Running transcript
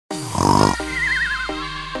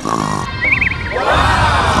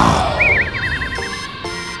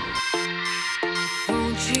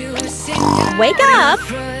Wake up!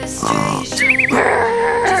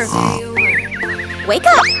 Wake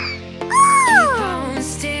up!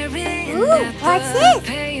 Ooh, what's this?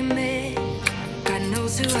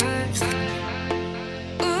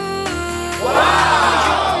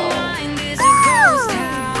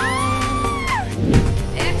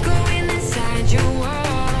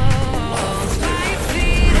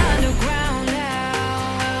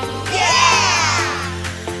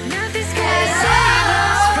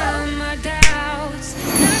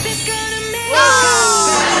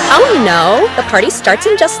 Oh no! The party starts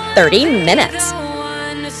in just 30 minutes.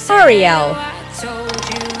 Ariel.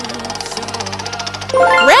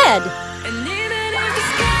 Red.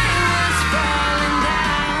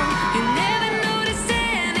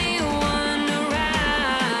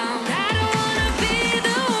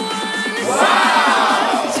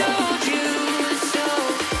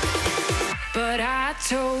 But I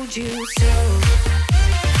told you so.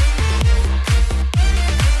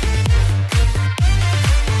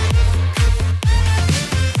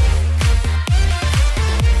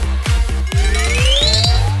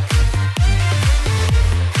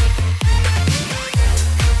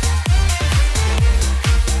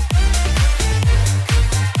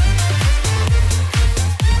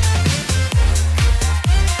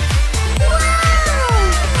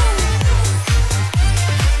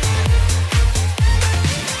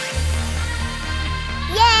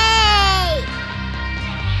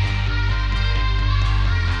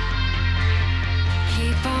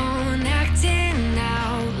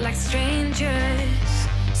 Strangers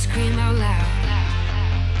scream out loud.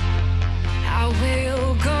 I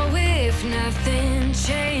will go if nothing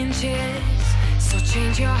changes. So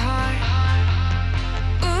change your heart.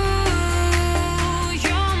 Ooh,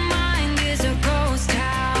 your mind is a ghost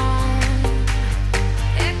town,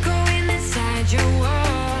 echoing inside your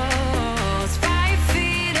walls. 5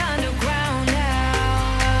 feet underground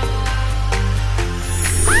now.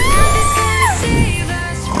 Nothing's gonna save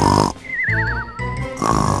us.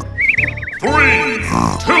 3,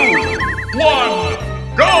 2, 1,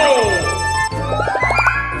 go!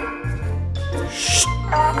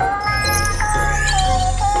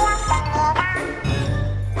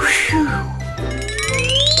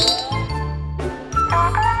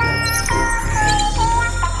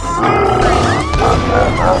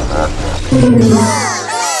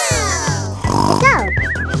 Go!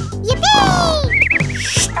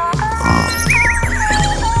 Yippee!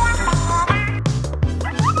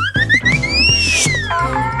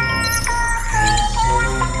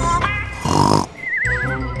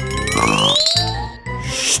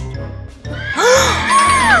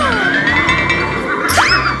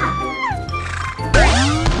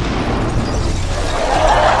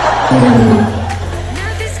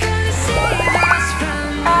 Nothing's gonna save us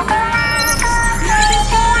from our house. Nothing's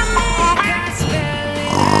gonna make us spell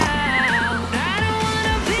it out. I don't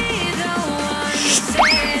wanna be the one who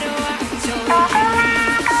said, oh, I told you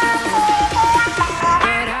so.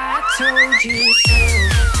 But I told you so.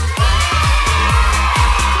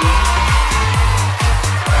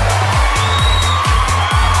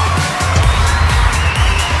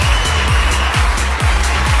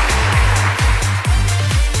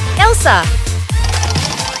 Elsa.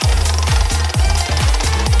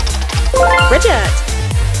 Bridget.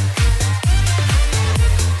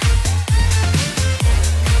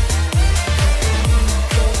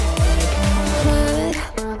 Put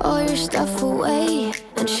all your stuff away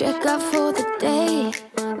and check out for the day.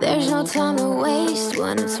 There's no time to waste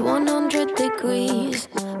when it's 100 degrees.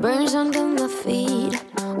 Burns under my feet.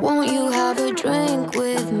 Won't you have a drink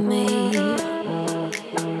with me?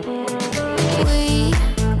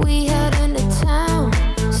 We head into town,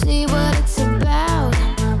 see what it's about.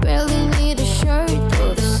 Barely need a shirt,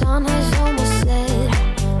 though the sun has almost set.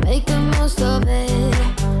 Make the most of it.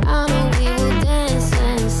 I know we will dance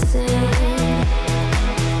and sing.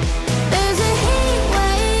 There's a heat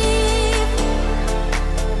wave.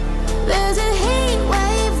 There's a heat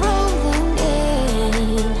wave rolling in.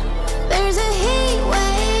 There's a heat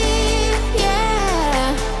wave,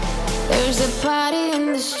 yeah. There's a party in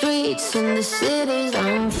the streets and the city's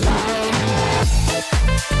on fire.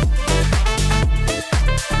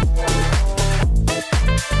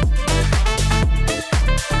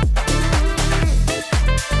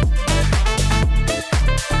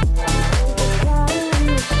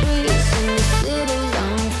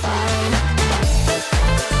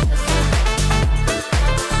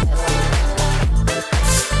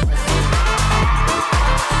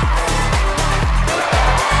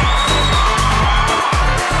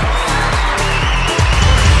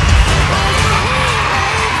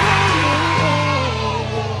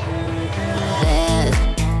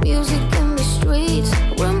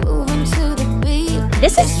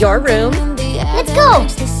 Your room. Let's go.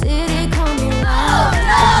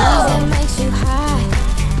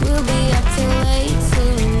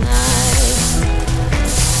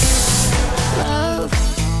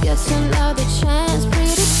 Another chance,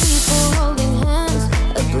 pretty people holding hands,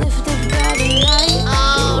 uplifted by the light.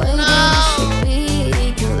 The way that it should be,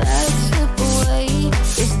 can let it slip away.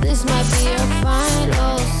 'Cause this might be our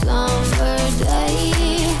final summer day.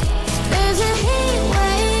 There's a heat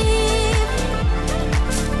wave.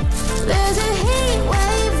 There's a heat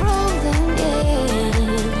wave rolling in.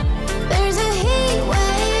 There's a heat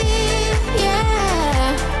wave,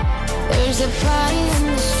 yeah. There's a party in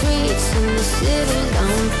the streets and the city's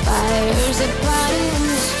on fire. There's a party in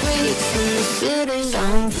the streets and the city's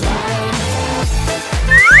on fire.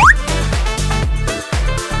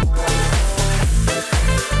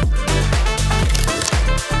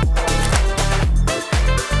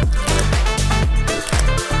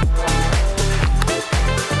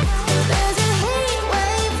 There's a heat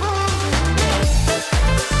wave rolling.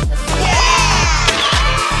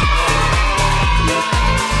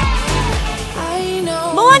 I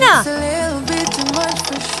know Moana. it's a little bit too much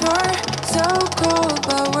for sure. So cold,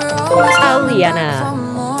 but we're always Aliana. for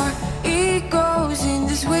more. Egos in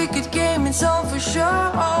this wicked game, it's all for sure.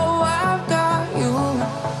 Oh, I've got you.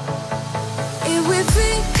 If we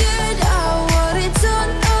figured out what it's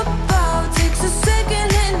all about, takes a second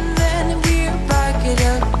and then we're back it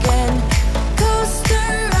again.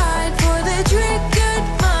 Coaster ride for the triggered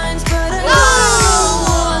minds, but I don't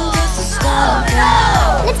want us to stop.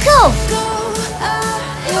 Let's go.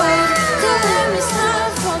 Go ahead, tell me it's not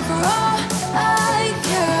fun for all I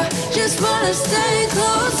care. Just wanna stay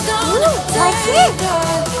close, don't what's take it?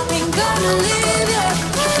 off. Ain't gonna leave you.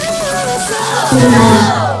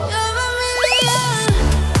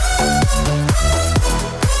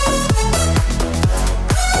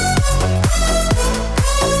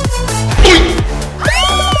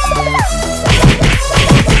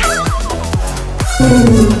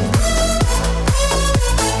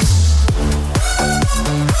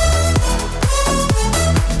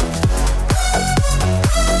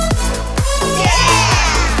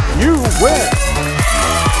 You win!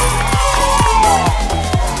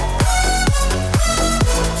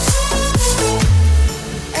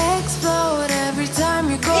 Explode every time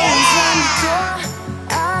you go and slam the door.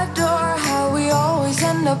 Adore how we always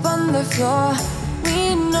end up on the floor.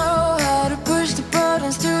 We know how to push the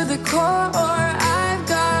buttons to the core. I've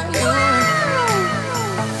got you.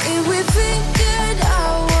 If we figured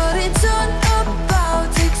out what it's all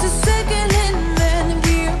about, takes a second and then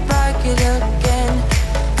we're back it again.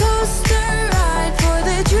 Coaster ride for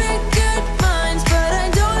the triggered minds, but I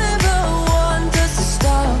don't ever want us to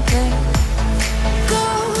stop it. Go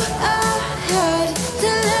ahead, to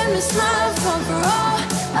let me smile from for all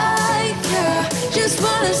I care. Just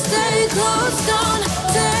wanna stay close.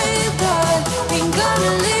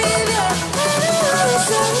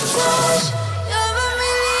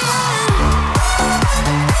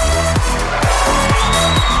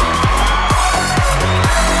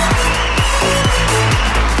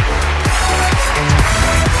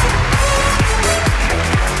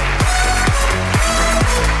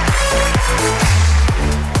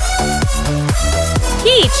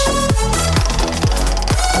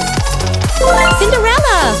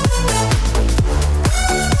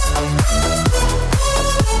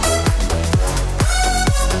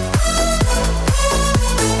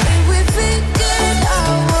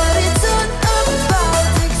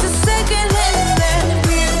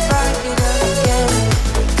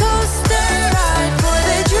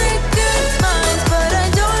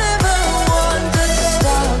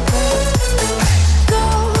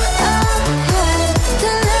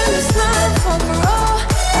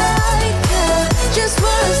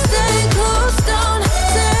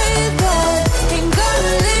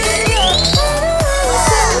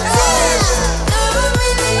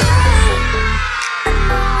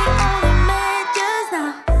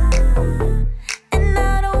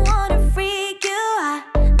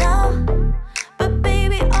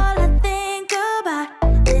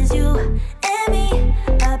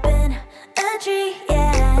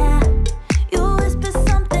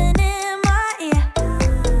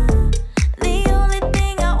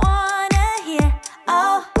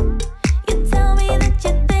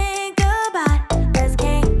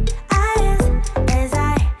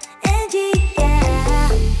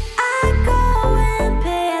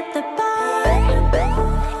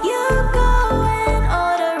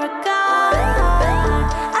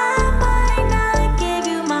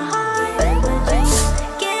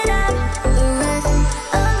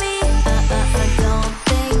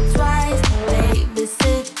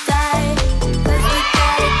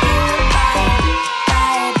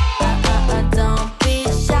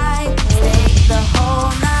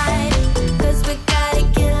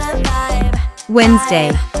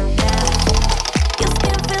 Wednesday.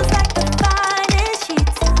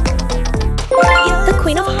 The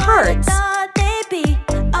Queen of Hearts.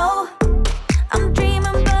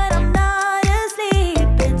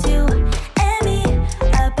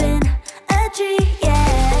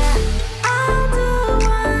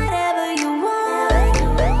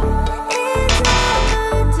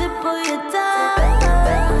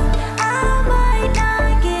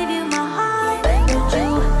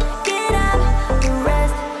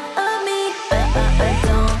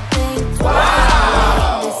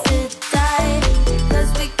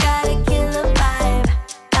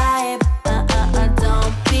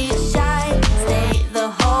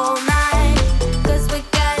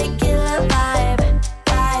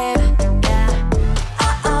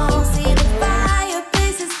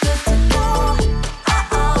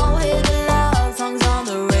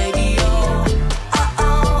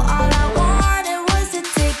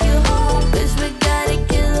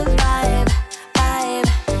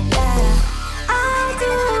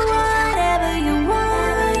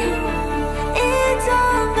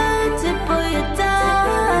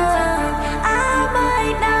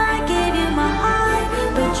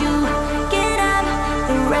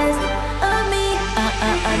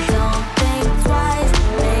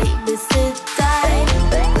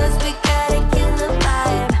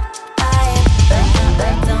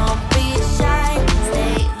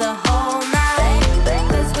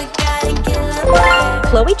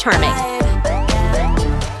 Chloe Charming.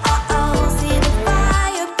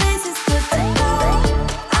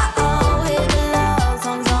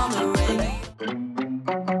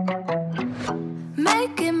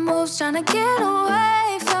 Making moves, trying to get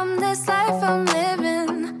away from this life I'm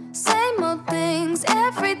living. Same old things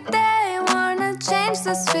every day, wanna change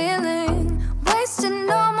this feeling. Wasting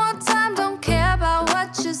no more time, don't care about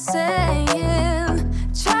what you're saying.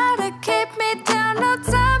 Try to keep me down, no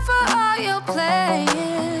time for all your playing.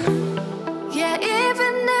 Yeah,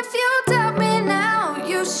 even if you doubt me now,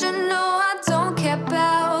 you should know I don't care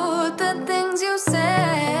about the things you say.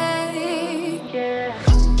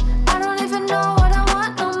 I don't even know what I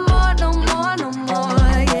want no more, no more, no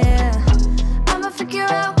more, yeah. I'ma figure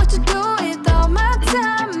out what to do with all my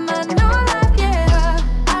time, my new life, yeah.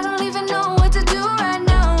 I don't even know what to do right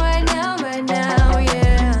now, right now, right now,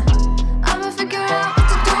 yeah. I'ma figure out what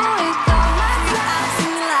to do with all my time.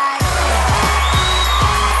 Sing like,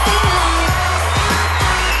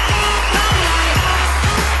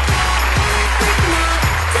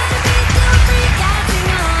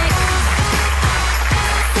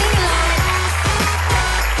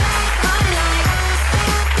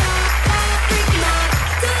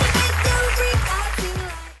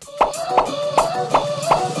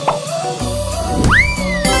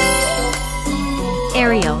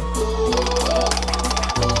 Ariel.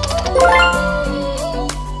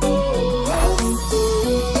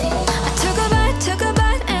 took a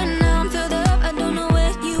bite, and now I'm filled up. I don't know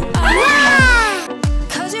where you are.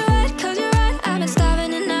 Cause you're right, I've been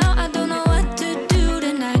starving and now I don't know what to do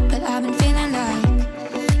tonight. But I've been feeling like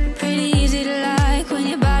you're pretty easy to like. When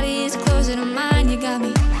your body is closer to mine, you got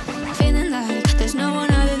me feeling like there's no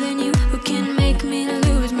one other than you who can make me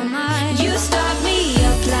lose my mind. You start me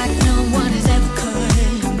up like no one has ever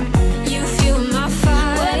could. You fuel my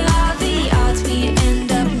fire. What are the odds we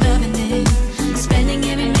end up loving it? Spending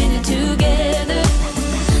every minute together.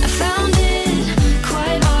 I found it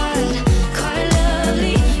quite hard, quite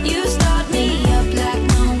lovely. You start me up like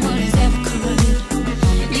no one has ever could.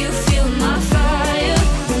 You fuel my fire.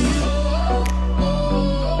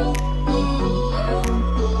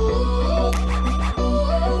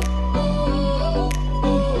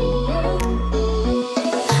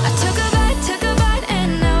 I took a bite,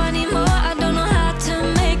 and now I need more. I don't know how to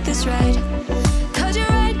make this right. Cause you're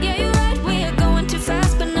right, yeah, you're right. We are going too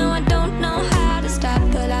fast, but now I don't know how to stop.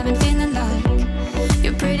 But I've been feeling like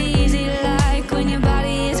you're pretty easy to like. When your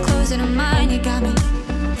body is closer to mine, you got me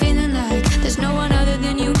feeling like there's no one other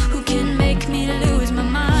than you who can make me lose my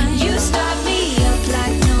mind. You start me up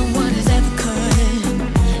like no one has ever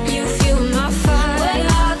could. You fuel my fire. What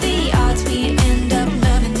are the odds we end up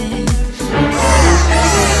loving it?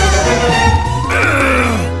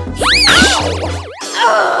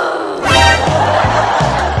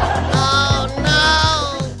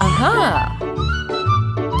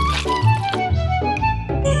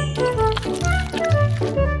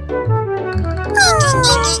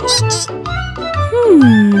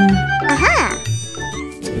 Aha!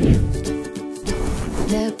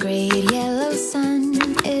 The great yellow sun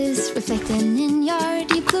is reflecting in your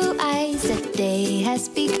deep blue eyes. The day has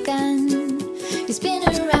begun. You spin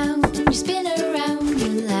around, you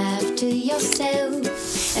laugh to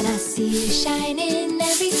yourself, and I see see you shine in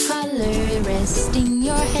every color, resting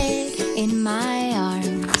your head in my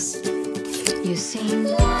arms. You sing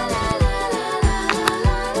la la la la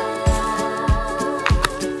la la la.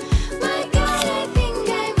 My God, I think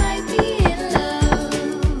I might be in love.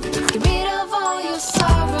 Get rid of all your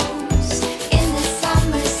sorrows in the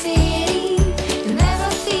summer city. You'll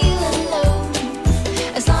never feel alone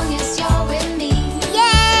as long as you're with me.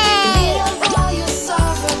 Get rid of all your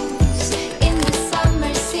sorrows in the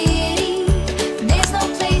summer city. There's no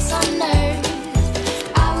place on earth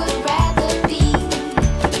I would rather be.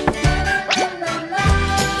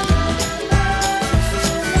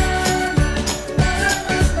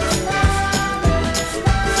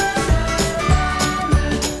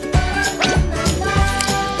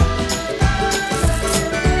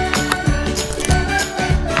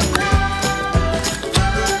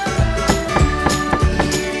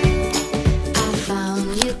 I found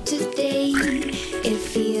you today. It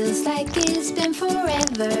feels like it's been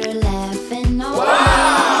forever, laughing all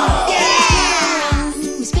night.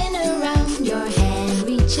 We spin around, your hand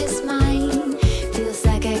reaches mine. Feels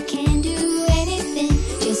like I can't do anything.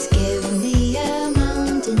 Just give me a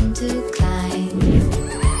mountain to climb. You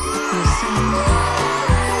sing.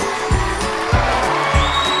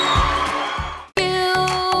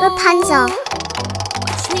 Rapunzel.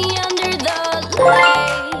 Watch me under the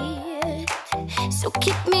light, so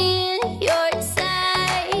keep me in your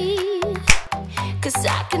sight, 'cause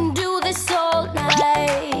I can do this all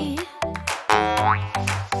night.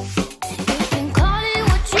 You can call it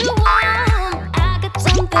what you want, I got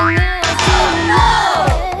something else to know.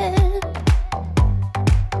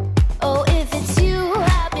 Oh, if it's you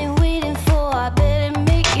I've been waiting for, I better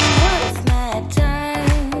make you worth my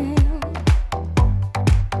time.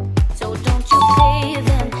 So don't you pay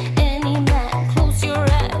them any mind. Close your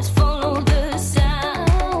eyes, follow the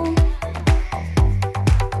sound.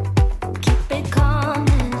 Keep it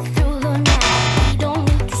coming through the night. We don't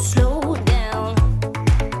need to slow down.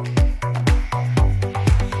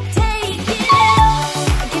 Take it all,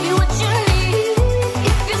 I'll give you what you need.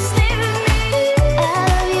 If you stay with me, I'll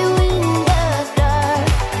love you in the dark.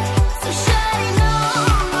 So shine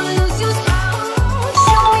on, lose your spark.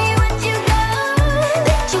 Show me what you got.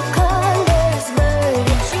 Let your colors burn.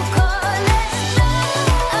 Let your colors burn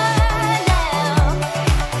now.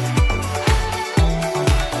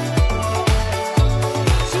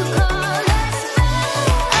 Let your colors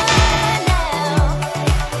burn now.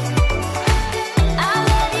 I'll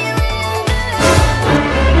let you in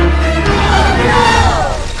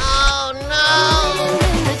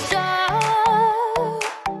the dark,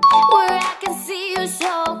 where I can see you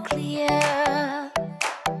so clear.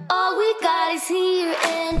 All we got is here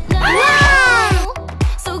and now.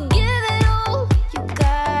 So give it all you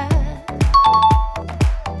got.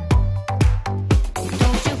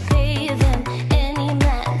 Don't you pay them any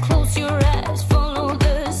mind. Close your eyes, follow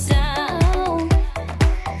the sound.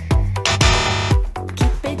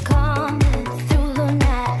 Keep it coming through the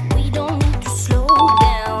night. We don't need to slow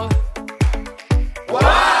down.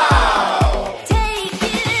 Take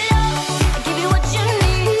it all, I'll give you what you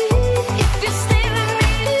need. If you stay with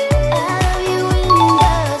me, I'll love you in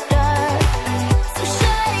the dark. So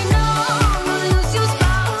shine on, lose your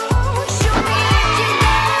spark. Show me what you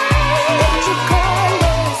got. Let your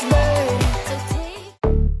colors burn. So take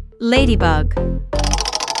Ladybug.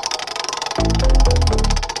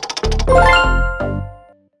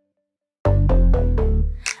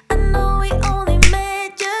 I know we only met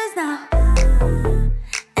just now,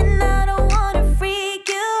 and I don't wanna freak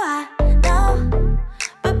you out, no.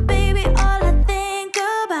 But baby, all I think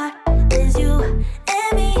about is you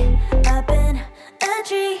and me up in a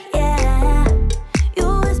tree, yeah. You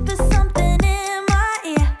whisper something in my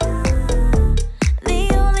ear, the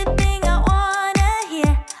only thing I wanna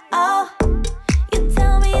hear. Oh,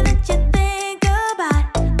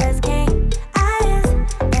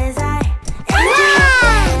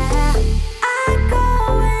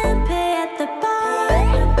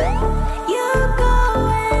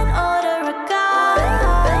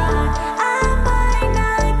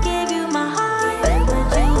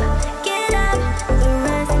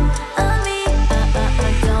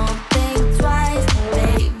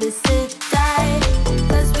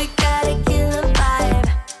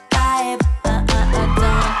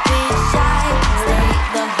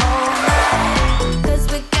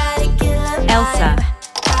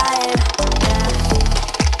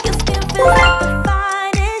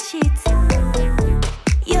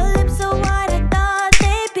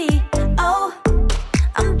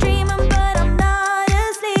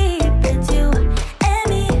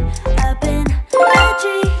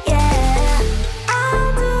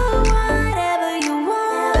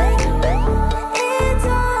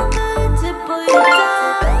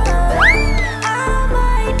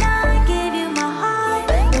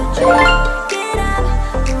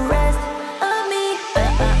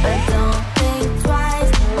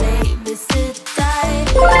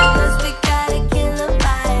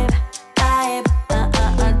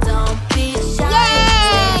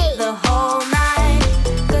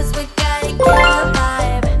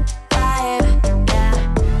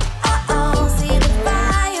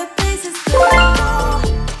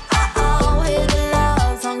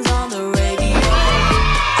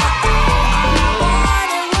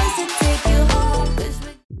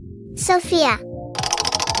 Sophia.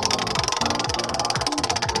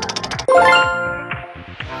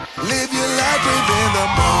 Live your life within the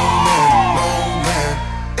moment,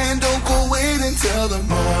 and don't go wait until the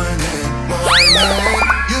morning.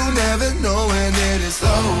 You never know when it is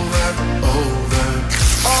over.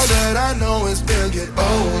 All that I know is we'll get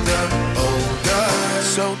older.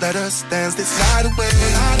 So let us dance this night away.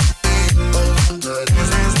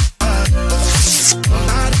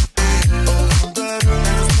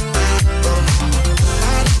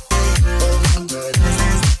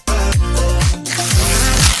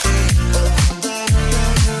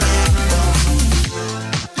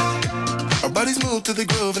 To the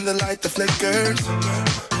groove and the light that flickers.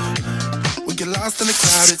 We get lost in the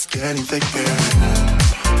crowd, it's getting thicker.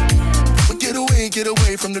 We get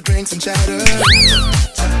away from the drinks and chatter.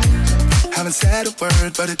 Haven't said a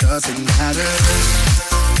word, but it doesn't matter.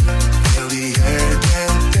 Feel the air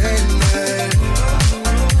get thinner.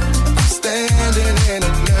 Standing in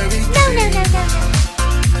a blurry dream.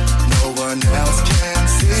 No one else can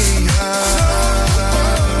see us.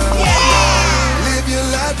 Live your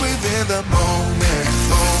life within the moment.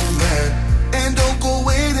 And don't go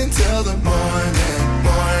wait until the morning.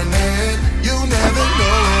 You never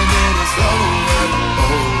know when it is over.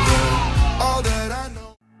 All that I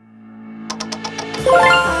know.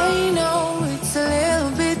 I know it's a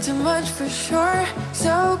little bit too much for sure.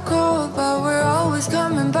 So cold, but we're always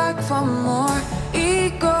coming back for more.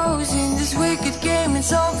 Egos in this wicked game,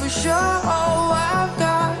 it's all for sure. Oh, I've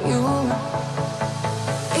got you.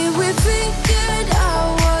 If we figured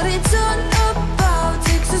out what it's all about,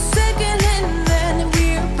 takes a second and then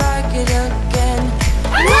we're back it again.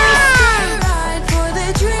 We're still right for the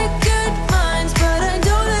triggered minds, but I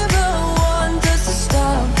don't ever want us to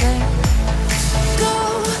stop it. Go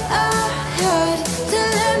ahead, to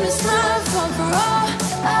let me smile for all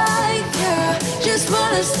I care. Just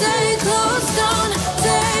wanna stay close, don't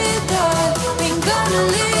say that ain't gonna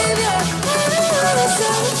leave you. I don't wanna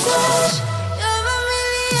sabotage.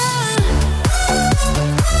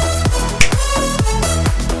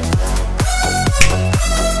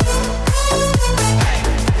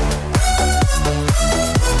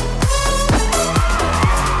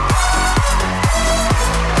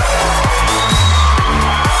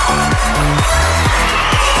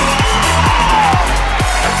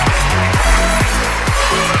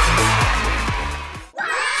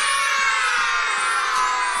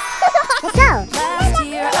 Let's go. Last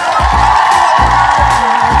year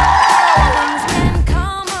things can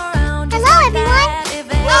come around. Hello, everyone. If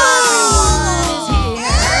everyone is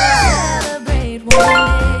here, celebrate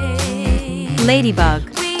one day. Ladybug.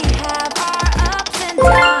 We have our ups and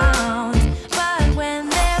downs, but when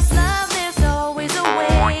there's love, there's always a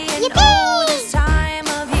way. And oh, this time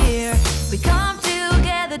of year, we come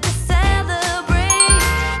together to celebrate.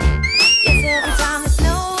 Yes, every time the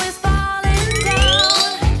snow is falling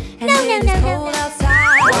down, and it is cold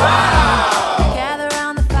outside, we gather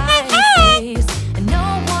around the fireplace, and no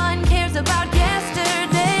one cares about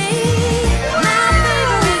yesterday. My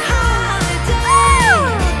favorite holiday,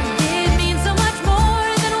 it means so much more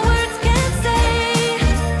than words can say.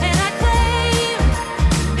 And I claim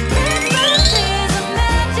Christmas is a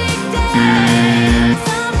magic day.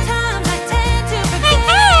 Sometimes I tend to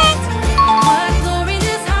forget what glory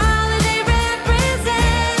this holiday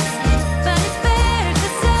represents, but it's fair to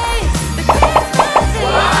say that Christmas is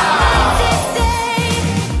a magic day.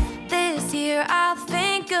 This year I'll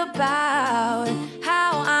think about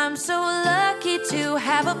how I'm so lucky to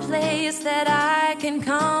have a place that I can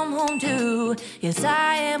come home to. Yes,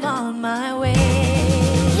 I am on my way.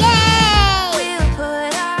 Yay! We'll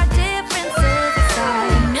put our differences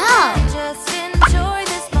aside. No. Just enjoy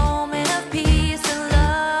this moment of peace and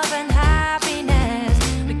love and happiness.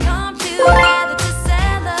 We come together to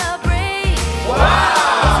celebrate.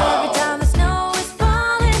 Every time the snow is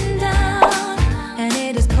falling down and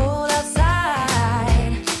it is cold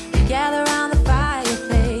outside, we gather around the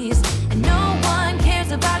fireplace, and no one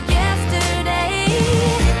cares about yesterday.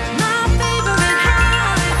 My favorite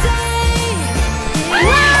holiday, it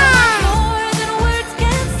means more than words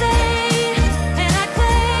can say. And I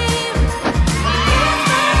claim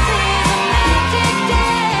Christmas is a magic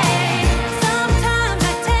day. Sometimes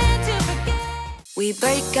I tend to forget. We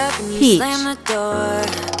break up and you Peach. slam the door.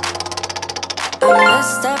 I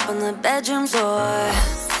messed up on the bedroom floor.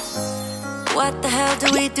 What the hell do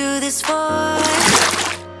we do this for?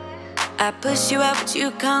 I push you out, but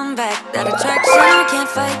you come back. That attraction, can't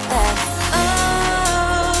fight that.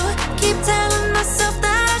 Oh, keep telling myself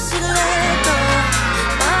that I should let go,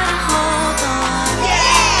 but I hold on.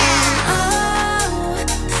 And oh,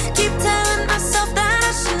 keep telling myself that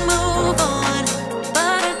I should move on,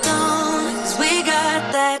 but I don't.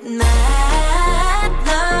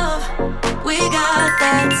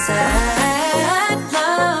 that sad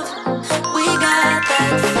love. We got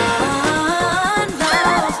that fun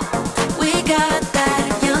love. We got that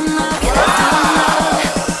young love, yeah, that dumb love.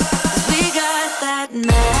 We got that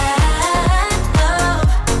mad love.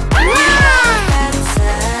 We got that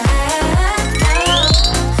sad love.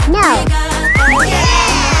 No. We got that fun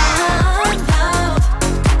love.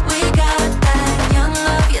 We got that young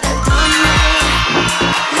love, yeah, that dumb love.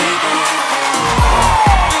 We got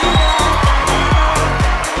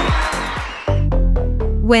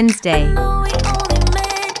Wednesday. know we only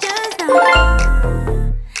met just now,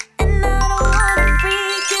 and I don't wanna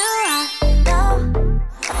freak you out, no.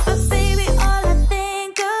 But baby, all I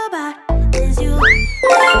think about is you and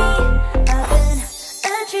me up in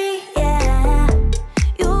a tree, yeah.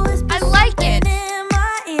 You whisper something in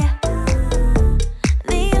my ear,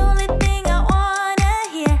 the only thing I wanna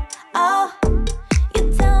hear. Oh, you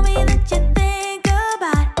tell me that you think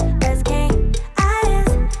about S-K-I-S-S-I-N-G,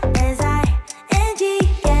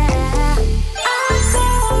 yeah. I go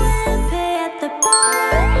and pay at the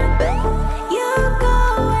bar. You go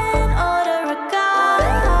and order a car.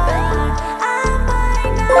 I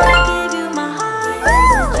might not give you my heart,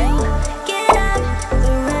 but you can have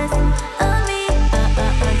the rest of me.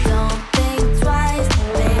 Don't think twice,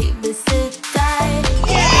 baby, sit tight.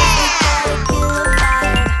 Yeah. We gotta kill a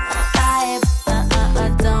vibe.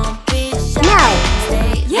 Don't be shy. No.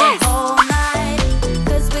 Stay the whole night,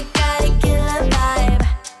 'cause we gotta kill a vibe.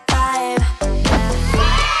 Yeah.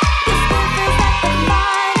 Your skin feels like the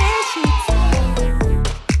morning sheets.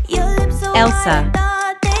 Your lips so Elsa. white, I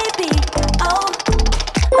thought they'd be. Oh,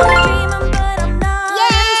 I'm dreaming, but I'm not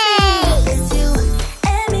asleep. It's you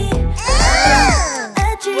and me, a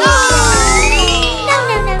dream. No,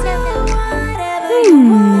 no, no, no, no. Whatever you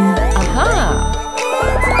want.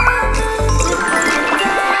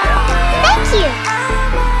 Thank you. I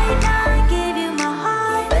might not give you my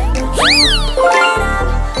heart, but you can have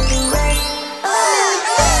the rest of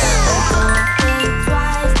me. Don't think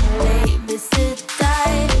twice, baby, sit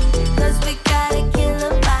tight, 'cause we gotta kill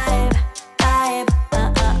a vibe.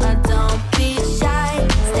 Don't be shy,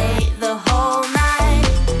 stay the whole night,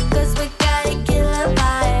 'cause we gotta kill a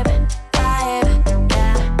vibe.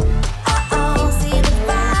 Yeah. See the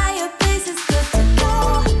fireplace is good to go.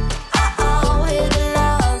 Hear the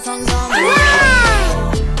love songs on the radio.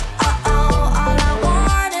 All I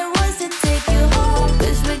wanted was to take you home,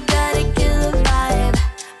 'cause we gotta kill a vibe.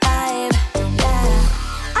 Yeah.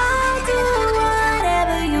 I'll do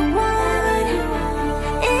whatever you want.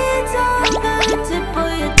 It's all good to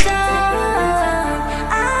pull you down.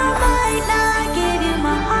 I might not give you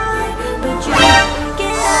my heart, but you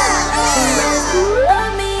can have the rest of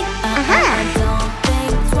me. Don't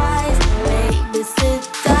think twice, baby, sit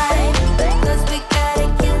tight, 'cause we gotta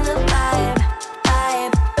kill a vibe.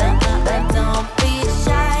 Don't be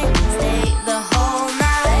shy, stay the whole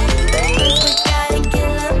night, 'cause we gotta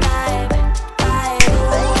kill a vibe.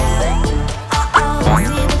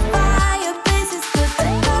 See the fireplace is good to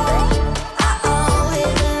go.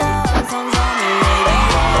 Hear the love songs on the radio.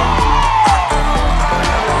 All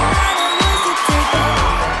I wanted was to take you.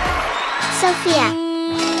 Sophia.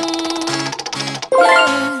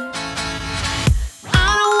 I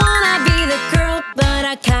don't wanna be the girl, but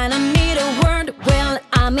I kinda need a word. Well,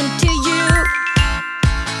 I'm into you,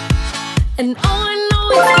 and all I